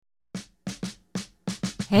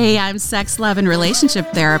Hey, I'm sex, love, and relationship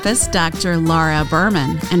therapist, Dr. Laura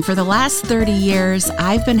Berman. And for the last 30 years,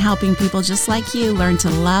 I've been helping people just like you learn to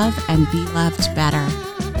love and be loved better.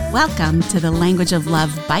 Welcome to the Language of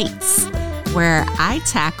Love Bites, where I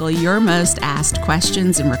tackle your most asked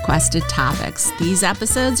questions and requested topics. These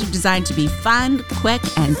episodes are designed to be fun, quick,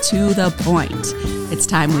 and to the point. It's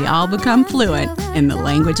time we all become fluent in the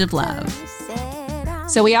language of love.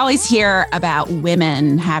 So we always hear about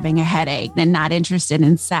women having a headache and not interested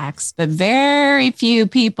in sex, but very few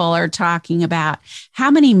people are talking about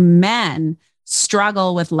how many men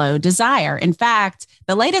struggle with low desire. In fact,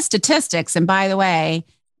 the latest statistics, and by the way,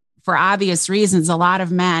 for obvious reasons, a lot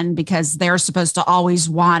of men, because they're supposed to always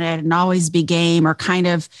want it and always be game, are kind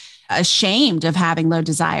of ashamed of having low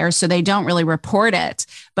desire, so they don't really report it.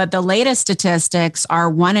 But the latest statistics are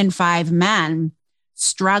 1 in 5 men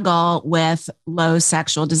struggle with low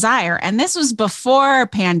sexual desire. And this was before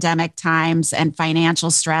pandemic times and financial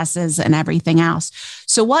stresses and everything else.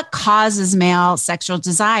 So what causes male sexual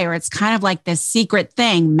desire? It's kind of like this secret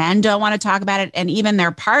thing. Men don't want to talk about it, and even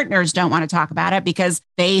their partners don't want to talk about it because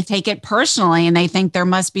they take it personally and they think there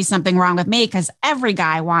must be something wrong with me because every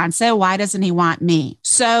guy wants it. Why doesn't he want me?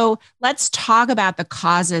 So let's talk about the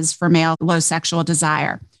causes for male low sexual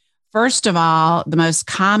desire. First of all, the most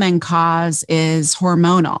common cause is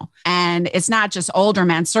hormonal. And it's not just older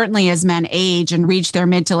men. Certainly as men age and reach their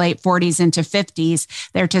mid to late 40s into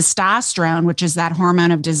 50s, their testosterone, which is that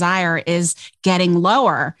hormone of desire, is getting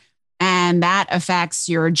lower. And that affects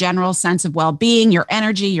your general sense of well-being, your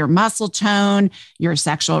energy, your muscle tone, your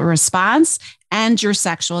sexual response, and your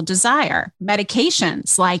sexual desire.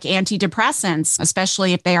 Medications like antidepressants,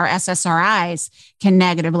 especially if they are SSRIs, can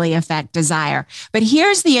negatively affect desire. But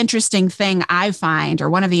here's the interesting thing I find, or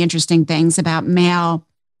one of the interesting things about male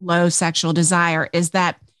low sexual desire, is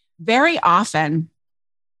that very often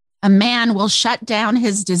a man will shut down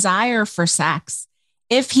his desire for sex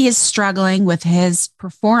if he is struggling with his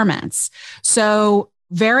performance. So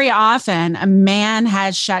very often a man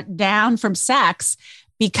has shut down from sex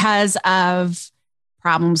because of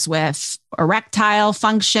problems with erectile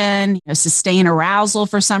function, sustained arousal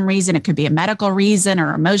for some reason. It could be a medical reason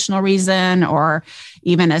or emotional reason or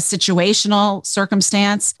even a situational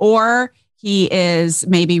circumstance, or he is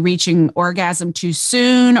maybe reaching orgasm too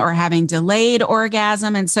soon or having delayed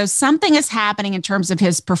orgasm. And so something is happening in terms of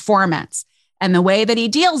his performance. And the way that he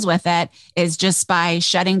deals with it is just by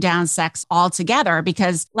shutting down sex altogether.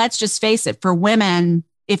 Because let's just face it, for women,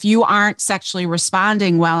 if you aren't sexually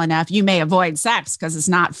responding well enough, you may avoid sex because it's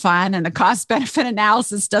not fun and the cost-benefit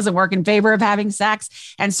analysis doesn't work in favor of having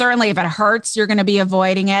sex. And certainly if it hurts, you're going to be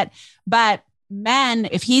avoiding it. But men,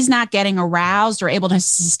 if he's not getting aroused or able to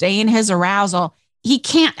sustain his arousal, he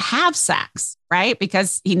can't have sex, right?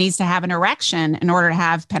 Because he needs to have an erection in order to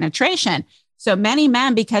have penetration. So many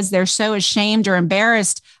men, because they're so ashamed or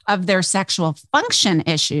embarrassed of their sexual function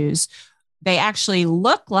issues, they actually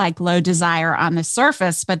look like low desire on the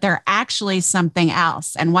surface, but they're actually something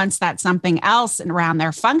else. And once that something else around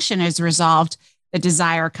their function is resolved, the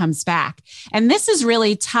desire comes back. And this is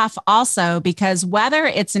really tough also because whether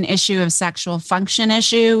it's an issue of sexual function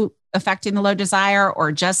issue affecting the low desire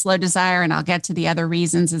or just low desire, and I'll get to the other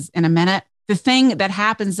reasons in a minute, the thing that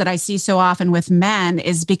happens that I see so often with men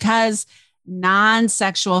is because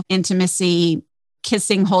non-sexual intimacy,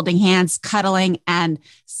 kissing, holding hands, cuddling, and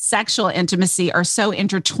sexual intimacy are so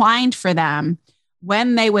intertwined for them.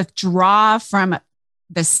 When they withdraw from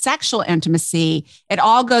the sexual intimacy, it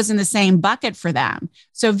all goes in the same bucket for them.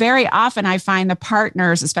 So very often I find the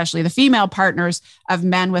partners, especially the female partners of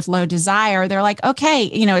men with low desire, they're like, okay,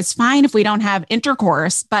 it's fine if we don't have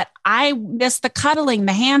intercourse, but I miss the cuddling,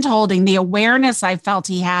 the hand holding, the awareness I felt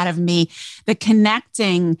he had of me, the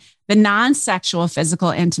connecting, the non-sexual physical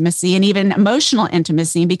intimacy, and even emotional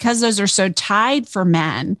intimacy. And because those are so tied for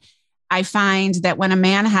men, I find that when a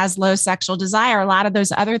man has low sexual desire, a lot of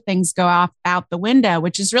those other things go out the window,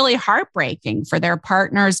 which is really heartbreaking for their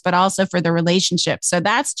partners, but also for the relationship. So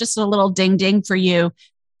that's just a little ding ding for you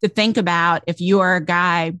to think about if you are a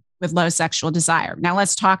guy with low sexual desire. Now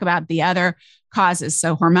let's talk about the other causes.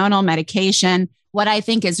 So hormonal, medication. What I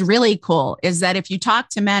think is really cool is that if you talk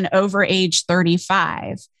to men over age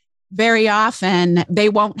 35, very often they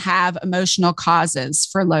won't have emotional causes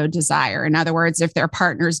for low desire. In other words, if their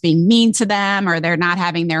partner's being mean to them or they're not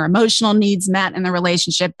having their emotional needs met in the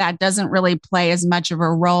relationship, that doesn't really play as much of a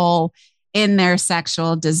role in their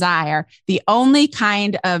sexual desire. The only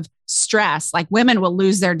kind of stress, like women will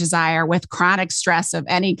lose their desire with chronic stress of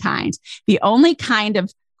any kind. The only kind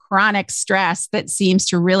of chronic stress that seems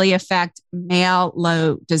to really affect male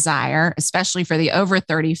low desire, especially for the over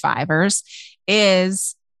 35ers,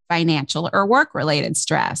 is financial or work-related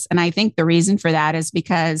stress. And I think the reason for that is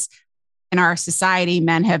because in our society,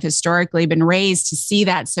 men have historically been raised to see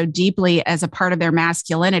that so deeply as a part of their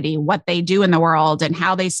masculinity, what they do in the world and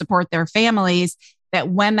how they support their families, that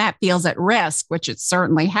when that feels at risk, which it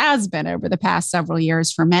certainly has been over the past several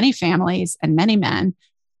years for many families and many men,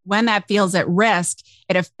 when that feels at risk,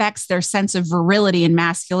 it affects their sense of virility and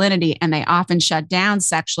masculinity, and they often shut down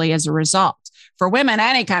sexually as a result. For women,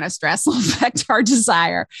 any kind of stress will affect our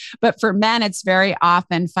desire. But for men, it's very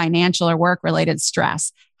often financial or work-related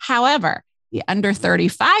stress. However, the under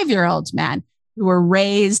 35-year-old men who were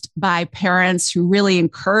raised by parents who really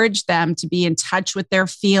encouraged them to be in touch with their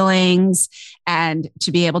feelings and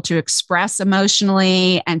to be able to express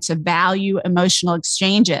emotionally and to value emotional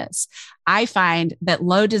exchanges, I find that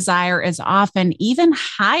low desire is often even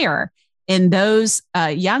higher in those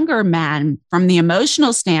younger men from the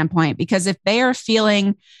emotional standpoint, because if they are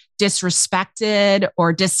feeling disrespected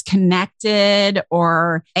or disconnected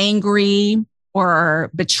or angry or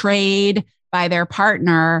betrayed by their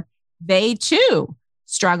partner, they too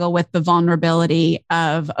struggle with the vulnerability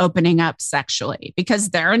of opening up sexually because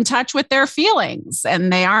they're in touch with their feelings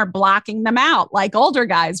and they aren't blocking them out like older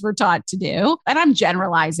guys were taught to do. And I'm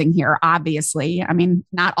generalizing here, obviously. I mean,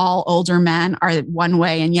 not all older men are one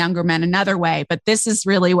way and younger men another way, but this is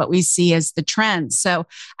really what we see as the trend. So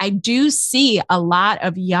I do see a lot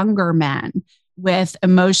of younger men with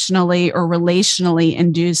emotionally or relationally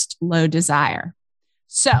induced low desire.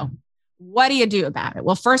 So what do you do about it?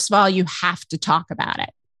 Well, first of all, you have to talk about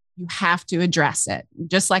it. You have to address it.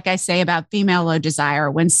 Just like I say about female low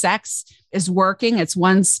desire, when sex is working, it's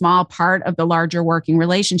one small part of the larger working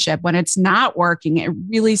relationship. When it's not working, it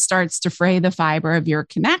really starts to fray the fiber of your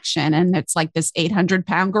connection. And it's like this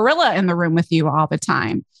 800-pound gorilla in the room with you all the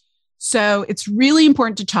time. So it's really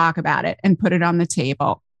important to talk about it and put it on the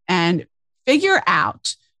table and figure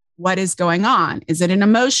out what is going on. Is it an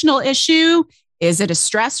emotional issue? Is it a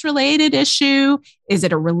stress-related issue? Is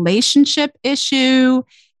it a relationship issue?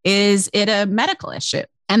 Is it a medical issue?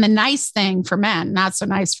 And the nice thing for men, not so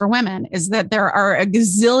nice for women, is that there are a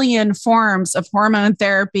gazillion forms of hormone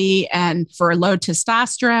therapy and for low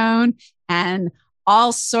testosterone and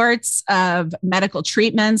all sorts of medical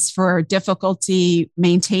treatments for difficulty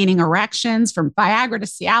maintaining erections, from Viagra to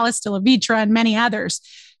Cialis to Levitra and many others.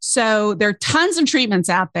 So there are tons of treatments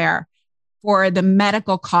out there for the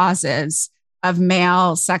medical causes of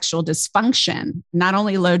male sexual dysfunction, not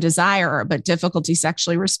only low desire, but difficulty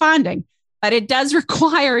sexually responding. But it does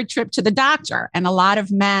require a trip to the doctor. And a lot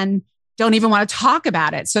of men don't even want to talk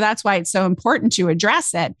about it. So that's why it's so important to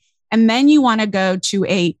address it. And then you want to go to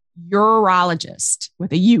a urologist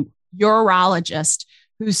with a U, urologist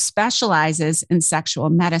who specializes in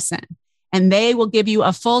sexual medicine. And they will give you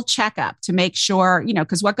a full checkup to make sure,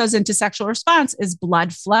 because what goes into sexual response is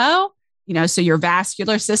blood flow, so your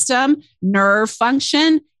vascular system, nerve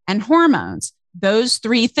function, and hormones. Those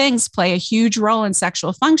three things play a huge role in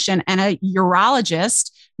sexual function. And a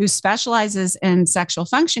urologist who specializes in sexual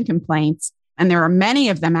function complaints, and there are many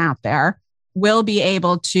of them out there, will be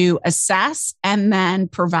able to assess and then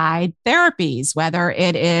provide therapies, whether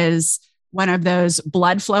it is one of those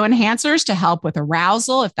blood flow enhancers to help with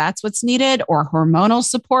arousal, if that's what's needed, or hormonal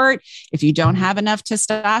support if you don't have enough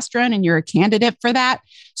testosterone and you're a candidate for that.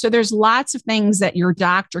 So there's lots of things that your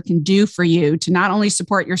doctor can do for you to not only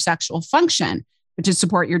support your sexual function, but to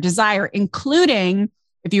support your desire, including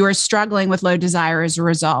if you are struggling with low desire as a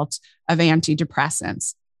result of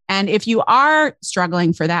antidepressants. And if you are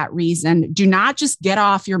struggling for that reason, do not just get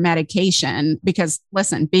off your medication because,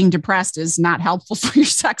 listen, being depressed is not helpful for your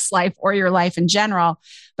sex life or your life in general,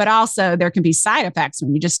 but also there can be side effects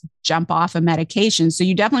when you just jump off a medication. So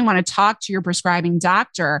you definitely want to talk to your prescribing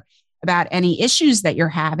doctor about any issues that you're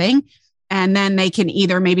having. And then they can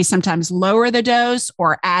either maybe sometimes lower the dose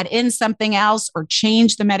or add in something else or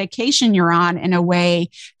change the medication you're on in a way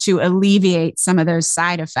to alleviate some of those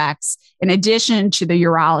side effects, in addition to the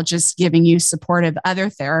urologist giving you supportive other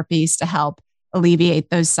therapies to help alleviate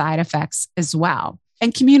those side effects as well.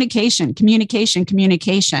 And communication.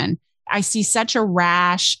 I see such a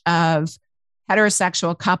rash of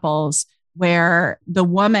heterosexual couples where the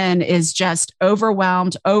woman is just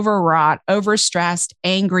overwhelmed, overwrought, overstressed,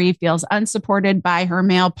 angry, feels unsupported by her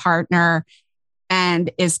male partner, and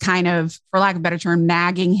is kind of, for lack of a better term,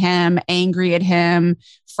 nagging him, angry at him,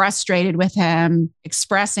 frustrated with him,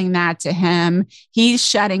 expressing that to him. He's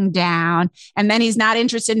shutting down. And then he's not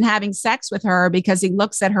interested in having sex with her because he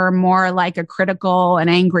looks at her more like a critical and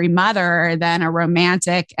angry mother than a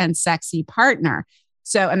romantic and sexy partner.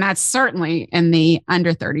 So, and that's certainly in the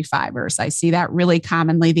under 35ers. I see that really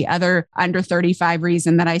commonly. The other under 35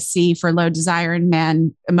 reason that I see for low desire in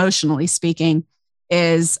men, emotionally speaking,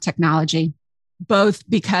 is technology, both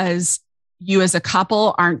because you as a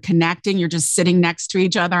couple aren't connecting. You're just sitting next to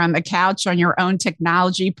each other on the couch on your own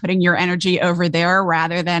technology, putting your energy over there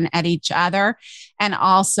rather than at each other. And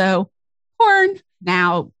also porn.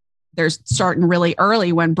 Now, they're starting really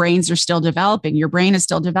early when brains are still developing. Your brain is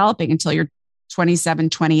still developing until you're 27,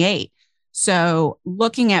 28. So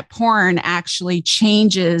looking at porn actually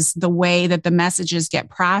changes the way that the messages get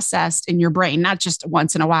processed in your brain, not just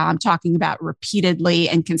once in a while. I'm talking about repeatedly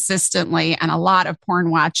and consistently and a lot of porn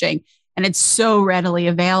watching. And it's so readily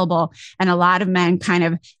available. And a lot of men kind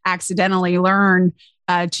of accidentally learn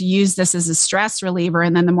to use this as a stress reliever.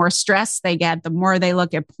 And then the more stress they get, the more they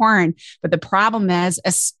look at porn. But the problem is,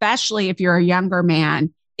 especially if you're a younger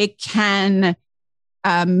man, it can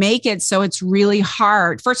make it so it's really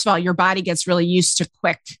hard. First of all, your body gets really used to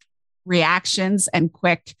quick reactions and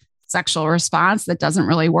quick sexual response that doesn't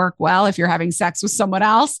really work well if you're having sex with someone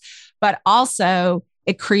else. But also,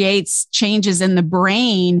 it creates changes in the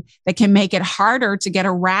brain that can make it harder to get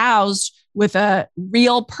aroused with a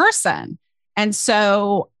real person. And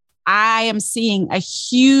so I am seeing a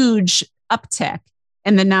huge uptick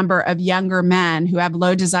in the number of younger men who have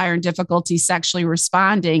low desire and difficulty sexually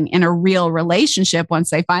responding in a real relationship once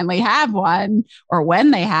they finally have one or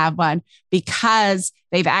when they have one, because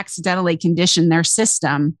they've accidentally conditioned their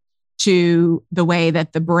system to the way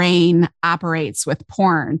that the brain operates with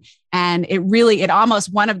porn. And it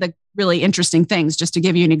almost, one of the really interesting things, just to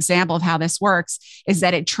give you an example of how this works, is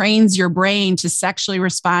that it trains your brain to sexually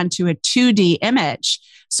respond to a 2D image.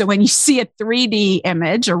 So when you see a 3D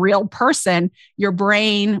image, a real person, your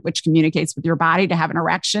brain, which communicates with your body to have an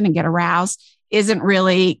erection and get aroused, isn't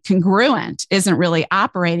really congruent, isn't really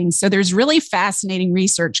operating. So there's really fascinating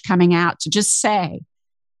research coming out to just say,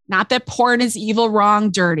 not that porn is evil,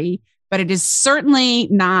 wrong, dirty, but it is certainly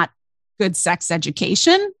not good sex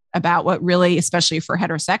education about what really, especially for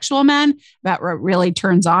heterosexual men, about what really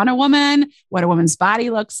turns on a woman, what a woman's body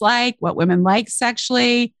looks like, what women like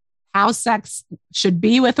sexually, how sex should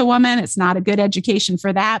be with a woman. It's not a good education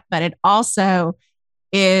for that, but it also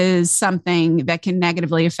is something that can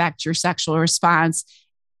negatively affect your sexual response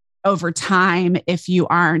over time if you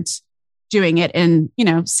aren't doing it in,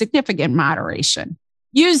 significant moderation.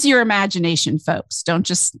 Use your imagination, folks. Don't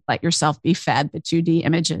just let yourself be fed the 2D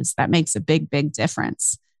images. That makes a big, big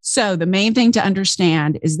difference. So the main thing to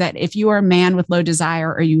understand is that if you are a man with low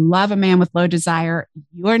desire or you love a man with low desire,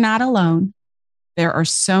 you are not alone. There are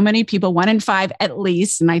so many people, 1 in 5 at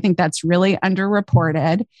least, and I think that's really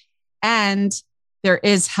underreported. And there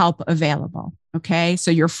is help available. Okay.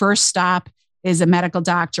 So your first stop is a medical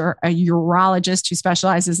doctor, a urologist who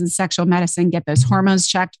specializes in sexual medicine. Get those hormones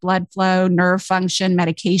checked, blood flow, nerve function,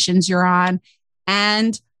 medications you're on,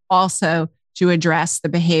 and also to address the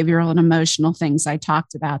behavioral and emotional things I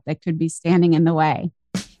talked about that could be standing in the way.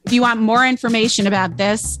 If you want more information about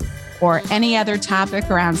this or any other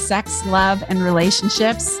topic around sex, love, and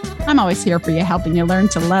relationships, I'm always here for you, helping you learn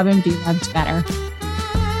to love and be loved better.